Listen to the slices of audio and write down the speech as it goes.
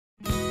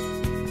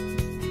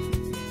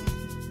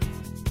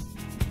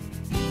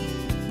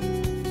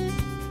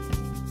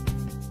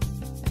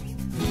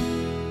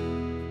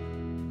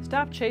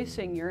Stop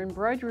chasing your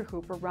embroidery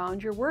hoop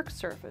around your work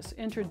surface.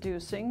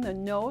 Introducing the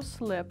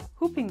no-slip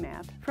hooping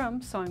mat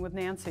from Sewing with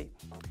Nancy.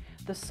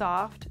 The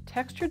soft,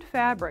 textured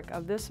fabric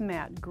of this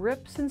mat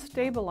grips and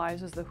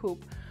stabilizes the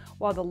hoop,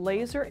 while the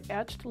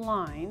laser-etched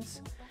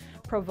lines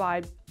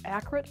provide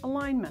accurate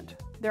alignment.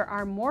 There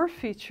are more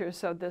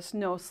features of this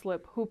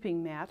no-slip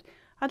hooping mat.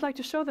 I'd like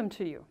to show them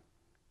to you.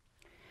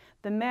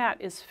 The mat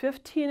is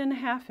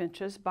 15.5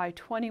 inches by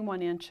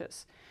 21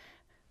 inches.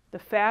 The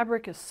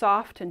fabric is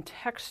soft and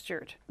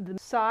textured. The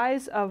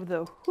size of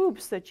the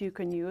hoops that you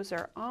can use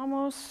are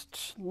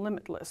almost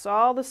limitless.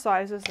 All the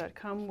sizes that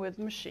come with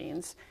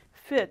machines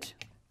fit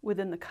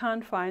within the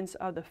confines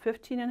of the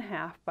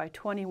 15.5 by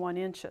 21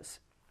 inches.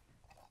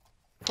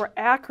 For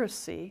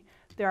accuracy,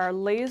 there are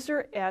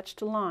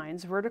laser-etched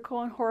lines,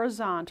 vertical and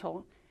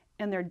horizontal,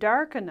 and they're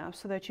dark enough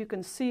so that you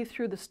can see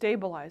through the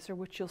stabilizer,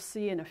 which you'll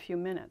see in a few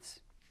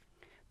minutes.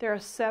 There are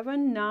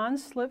 7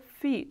 non-slip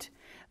feet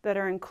that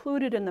are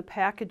included in the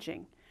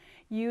packaging.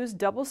 Use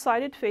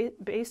double-sided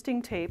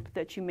basting tape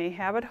that you may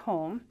have at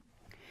home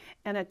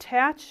and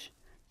attach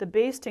the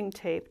basting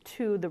tape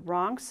to the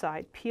wrong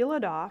side, peel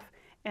it off,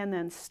 and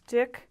then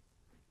stick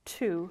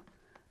to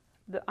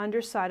the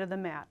underside of the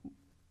mat.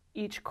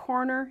 Each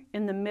corner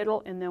in the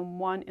middle and then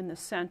one in the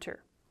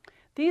center.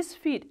 These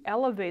feet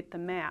elevate the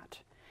mat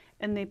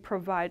and they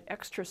provide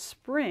extra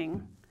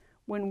spring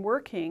when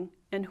working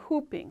and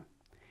hooping.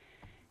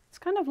 It's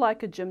kind of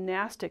like a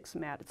gymnastics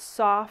mat. It's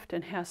soft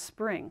and has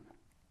spring.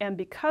 And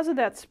because of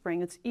that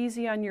spring, it's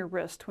easy on your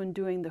wrist when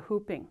doing the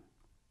hooping.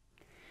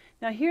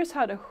 Now here's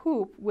how to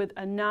hoop with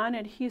a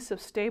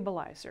non-adhesive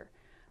stabilizer.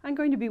 I'm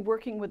going to be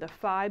working with a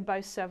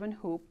 5x7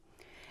 hoop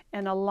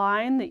and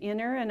align the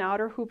inner and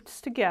outer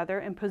hoops together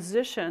and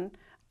position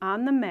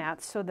on the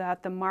mat so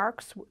that the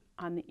marks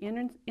on the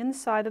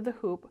inside of the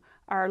hoop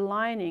are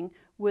aligning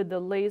with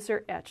the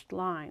laser-etched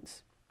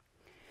lines.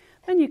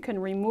 Then you can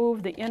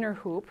remove the inner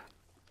hoop.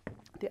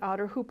 The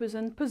outer hoop is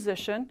in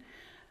position.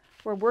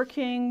 We're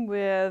working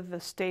with the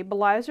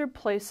stabilizer,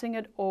 placing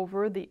it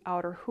over the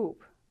outer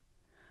hoop.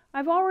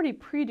 I've already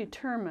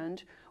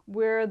predetermined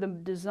where the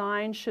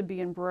design should be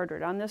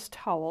embroidered. On this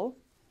towel,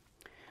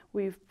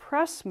 we've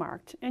press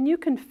marked, and you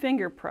can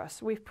finger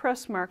press. We've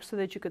press marked so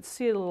that you could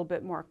see it a little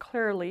bit more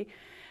clearly,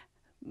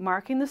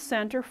 marking the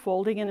center,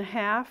 folding in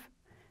half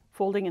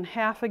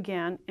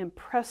again, and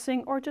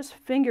pressing or just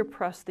finger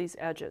press these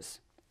edges.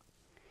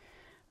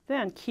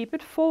 Then keep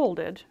it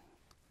folded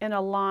and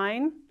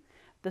align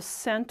the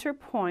center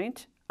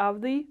point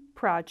of the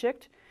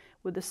project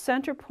with the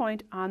center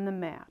point on the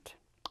mat.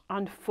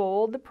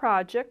 Unfold the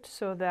project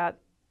so that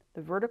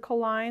the vertical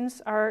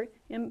lines are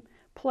in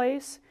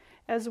place,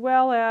 as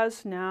well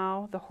as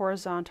now the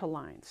horizontal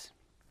lines.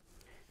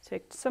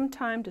 Take some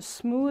time to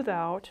smooth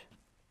out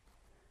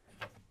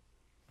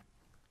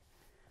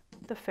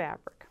the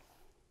fabric.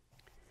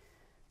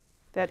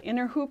 That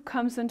inner hoop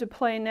comes into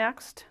play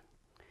next.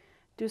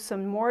 Do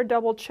some more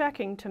double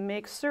checking to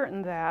make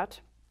certain that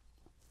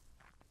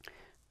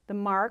the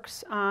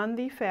marks on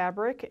the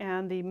fabric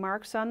and the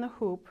marks on the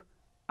hoop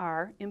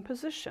are in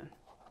position,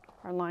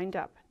 are lined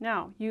up.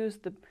 Now use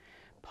the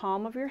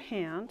palm of your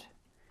hand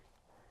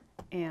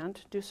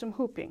and do some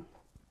hooping.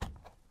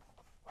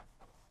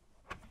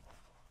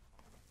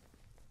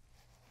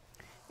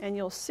 And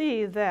you'll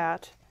see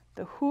that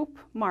the hoop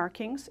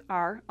markings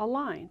are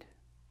aligned.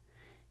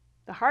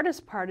 The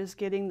hardest part is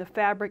getting the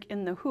fabric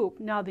in the hoop.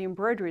 Now the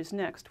embroidery is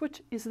next,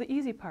 which is the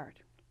easy part.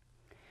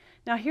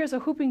 Now here's a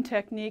hooping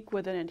technique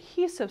with an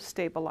adhesive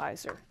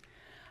stabilizer.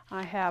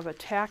 I have a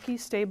tacky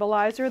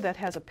stabilizer that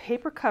has a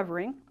paper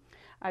covering.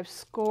 I've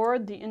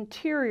scored the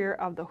interior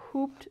of the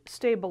hooped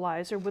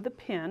stabilizer with a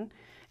pin,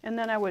 and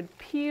then I would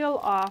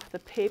peel off the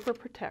paper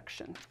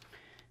protection,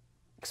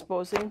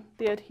 exposing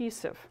the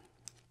adhesive.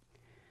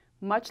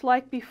 Much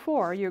like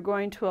before, you're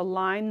going to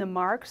align the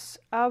marks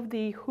of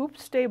the hoop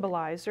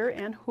stabilizer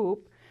and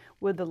hoop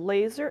with the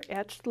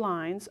laser-etched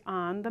lines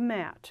on the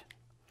mat.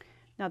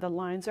 Now the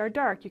lines are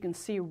dark. You can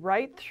see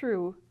right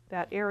through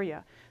that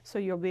area, so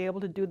you'll be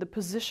able to do the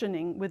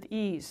positioning with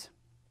ease.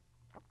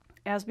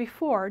 As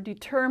before,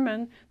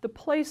 determine the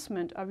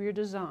placement of your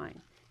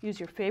design. Use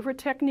your favorite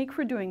technique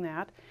for doing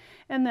that,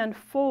 and then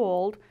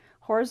fold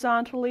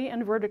horizontally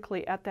and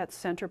vertically at that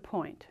center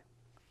point.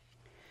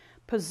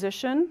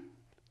 Position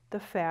the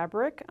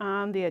fabric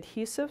on the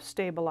adhesive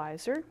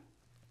stabilizer,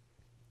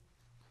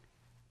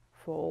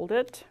 fold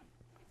it,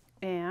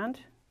 and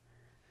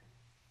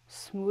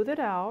smooth it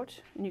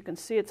out, and you can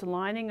see it's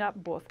lining up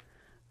both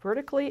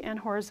vertically and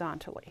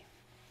horizontally.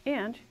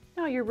 And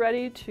now you're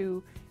ready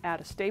to add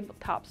a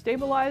top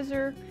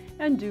stabilizer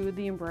and do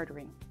the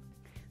embroidering.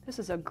 This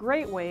is a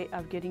great way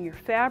of getting your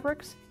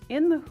fabrics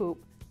in the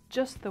hoop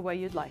just the way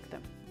you'd like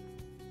them.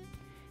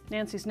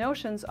 Nancy's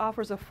Notions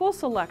offers a full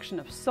selection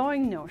of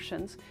sewing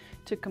notions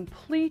to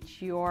complete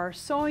your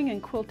sewing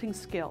and quilting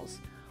skills.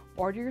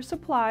 Order your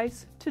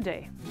supplies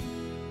today.